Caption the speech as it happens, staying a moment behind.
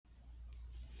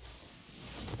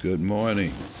Good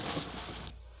morning.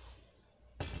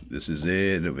 This is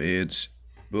Ed of Ed's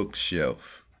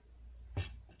Bookshelf.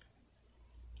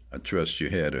 I trust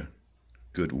you had a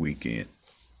good weekend.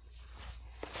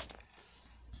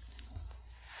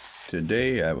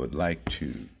 Today I would like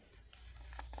to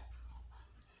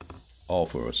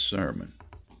offer a sermon.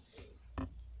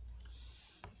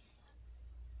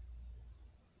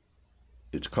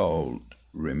 It's called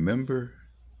Remember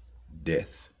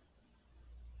Death.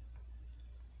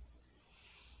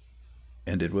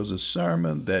 And it was a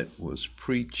sermon that was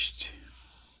preached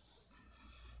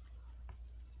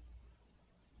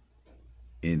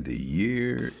in the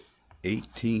year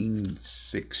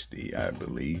 1860, I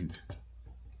believe,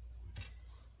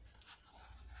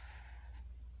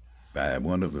 by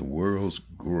one of the world's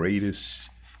greatest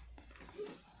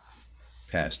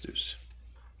pastors.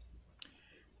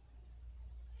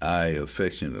 I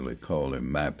affectionately call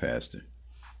him my pastor,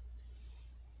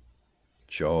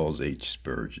 Charles H.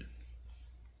 Spurgeon.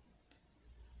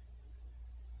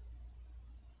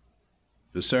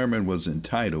 The sermon was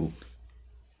entitled,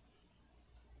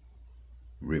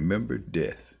 Remember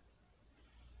Death.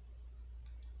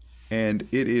 And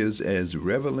it is as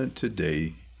relevant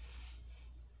today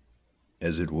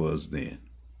as it was then.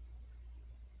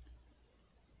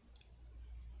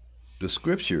 The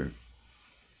scripture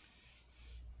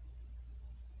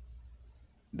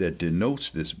that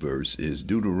denotes this verse is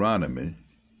Deuteronomy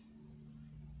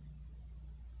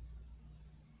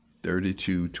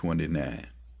 32:29.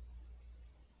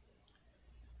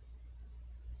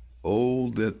 Oh,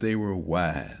 that they were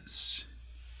wise,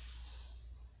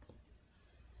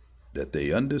 that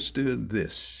they understood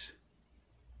this,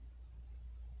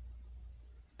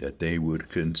 that they would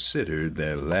consider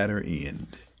their latter end.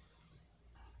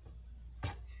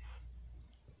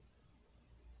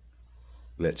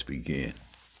 Let's begin.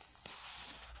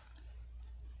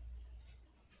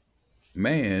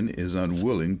 Man is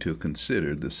unwilling to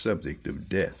consider the subject of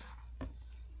death.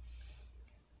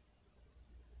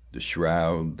 The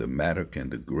shroud, the mattock,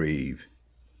 and the grave,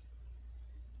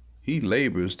 he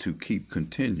labors to keep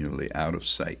continually out of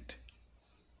sight.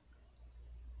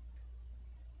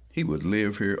 He would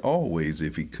live here always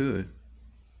if he could,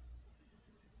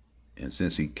 and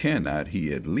since he cannot,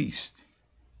 he at least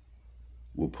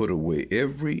will put away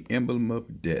every emblem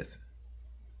of death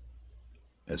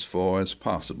as far as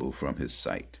possible from his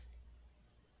sight.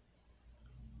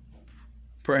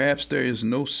 Perhaps there is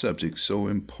no subject so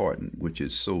important which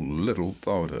is so little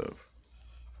thought of.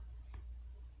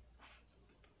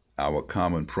 Our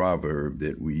common proverb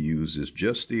that we use is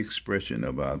just the expression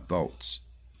of our thoughts.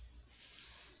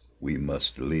 We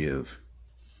must live.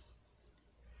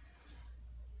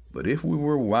 But if we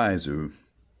were wiser,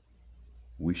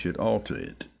 we should alter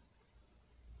it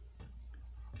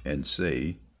and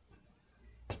say,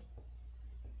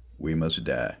 we must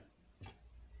die.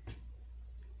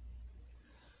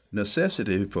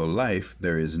 Necessity for life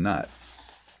there is not.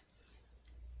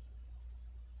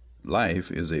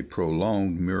 Life is a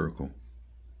prolonged miracle.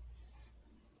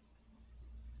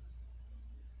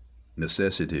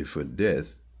 Necessity for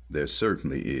death there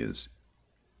certainly is.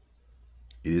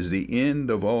 It is the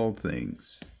end of all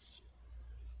things.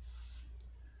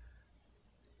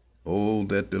 Oh,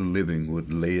 that the living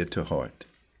would lay it to heart.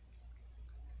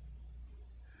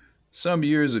 Some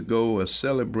years ago, a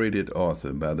celebrated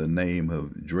author by the name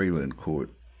of Drelincourt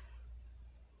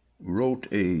wrote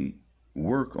a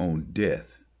work on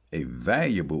death, a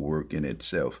valuable work in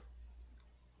itself,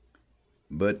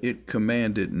 but it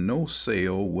commanded no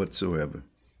sale whatsoever.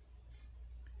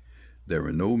 There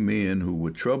were no men who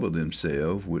would trouble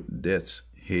themselves with death's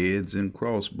heads and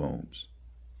crossbones.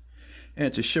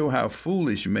 And to show how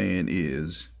foolish man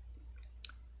is,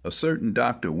 a certain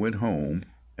doctor went home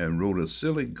and wrote a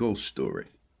silly ghost story,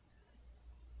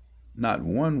 not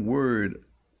one word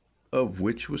of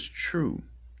which was true.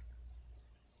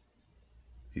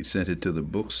 He sent it to the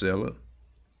bookseller.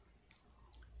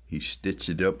 He stitched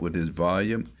it up with his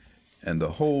volume, and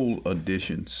the whole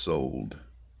edition sold.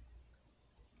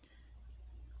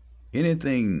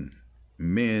 Anything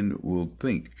men will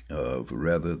think of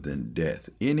rather than death,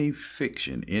 any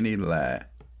fiction, any lie.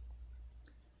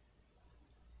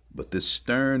 But this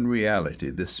stern reality,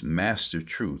 this master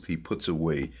truth, he puts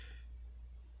away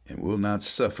and will not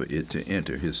suffer it to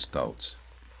enter his thoughts.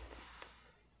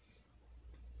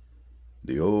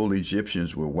 The old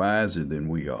Egyptians were wiser than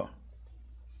we are.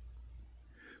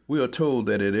 We are told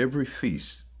that at every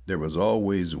feast there was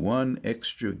always one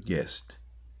extra guest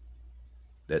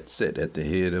that sat at the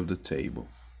head of the table.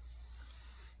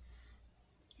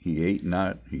 He ate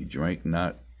not, he drank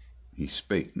not, he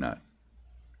spake not.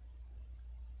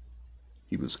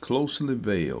 He was closely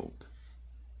veiled.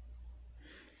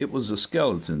 It was a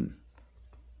skeleton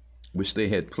which they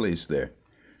had placed there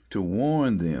to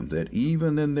warn them that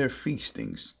even in their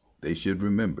feastings they should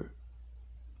remember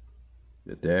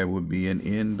that there would be an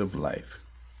end of life.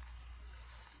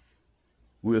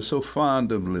 We are so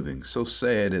fond of living, so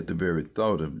sad at the very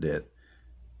thought of death,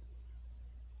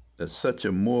 that such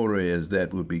a more as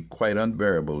that would be quite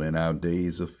unbearable in our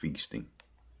days of feasting.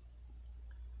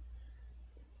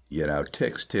 Yet our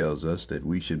text tells us that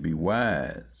we should be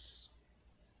wise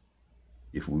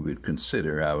if we would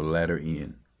consider our latter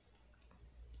end.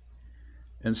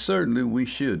 And certainly we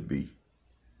should be,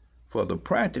 for the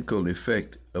practical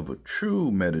effect of a true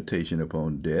meditation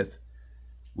upon death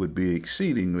would be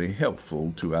exceedingly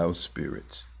helpful to our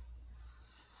spirits.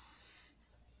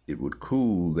 It would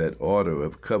cool that ardor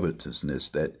of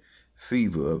covetousness, that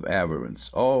fever of avarice,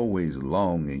 always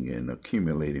longing and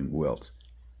accumulating wealth,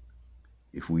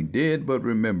 if we did but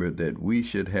remember that we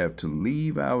should have to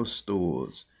leave our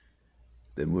stores,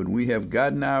 that when we have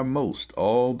gotten our most,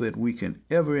 all that we can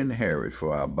ever inherit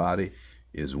for our body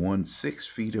is 6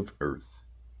 feet of earth.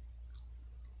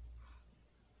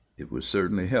 It would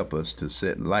certainly help us to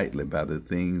set lightly by the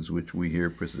things which we here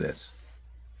possess.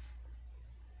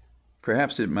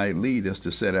 Perhaps it might lead us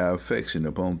to set our affection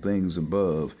upon things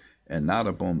above and not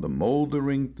upon the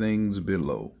moldering things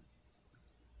below.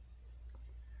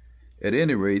 At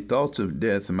any rate, thoughts of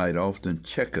death might often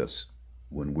check us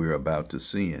when we're about to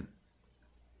sin.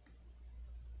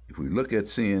 If we look at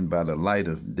sin by the light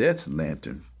of death's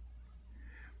lantern,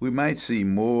 we might see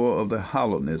more of the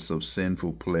hollowness of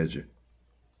sinful pleasure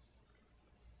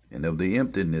and of the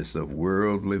emptiness of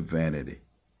worldly vanity.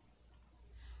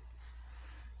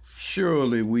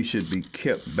 Surely we should be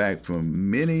kept back from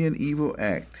many an evil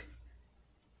act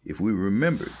if we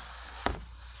remembered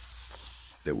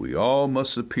that we all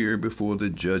must appear before the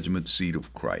judgment seat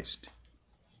of Christ.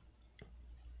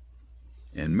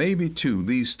 And maybe, too,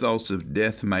 these thoughts of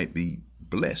death might be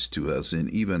blessed to us in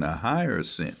even a higher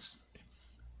sense.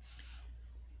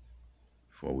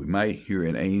 For we might hear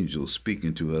an angel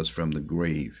speaking to us from the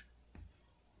grave.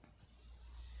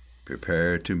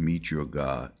 Prepare to meet your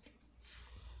God.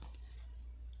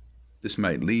 This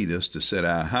might lead us to set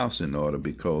our house in order,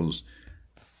 because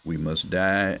we must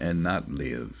die and not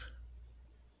live.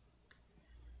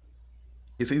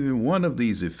 If even one of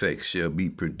these effects shall be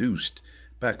produced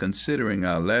by considering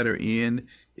our latter end,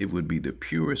 it would be the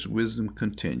purest wisdom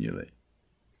continually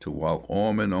to walk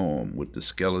arm in arm with the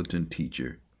skeleton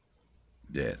teacher,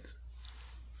 death.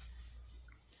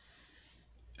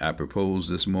 I propose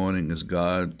this morning, as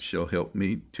God shall help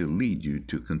me, to lead you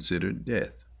to consider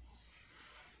death.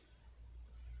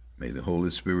 May the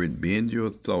Holy Spirit bend your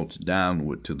thoughts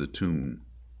downward to the tomb.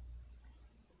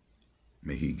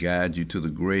 May He guide you to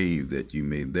the grave, that you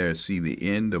may there see the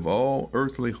end of all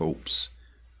earthly hopes,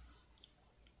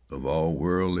 of all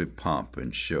worldly pomp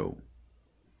and show.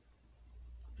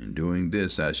 In doing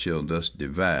this, I shall thus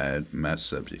divide my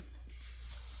subject.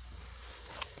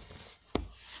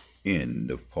 End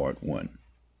of part 1.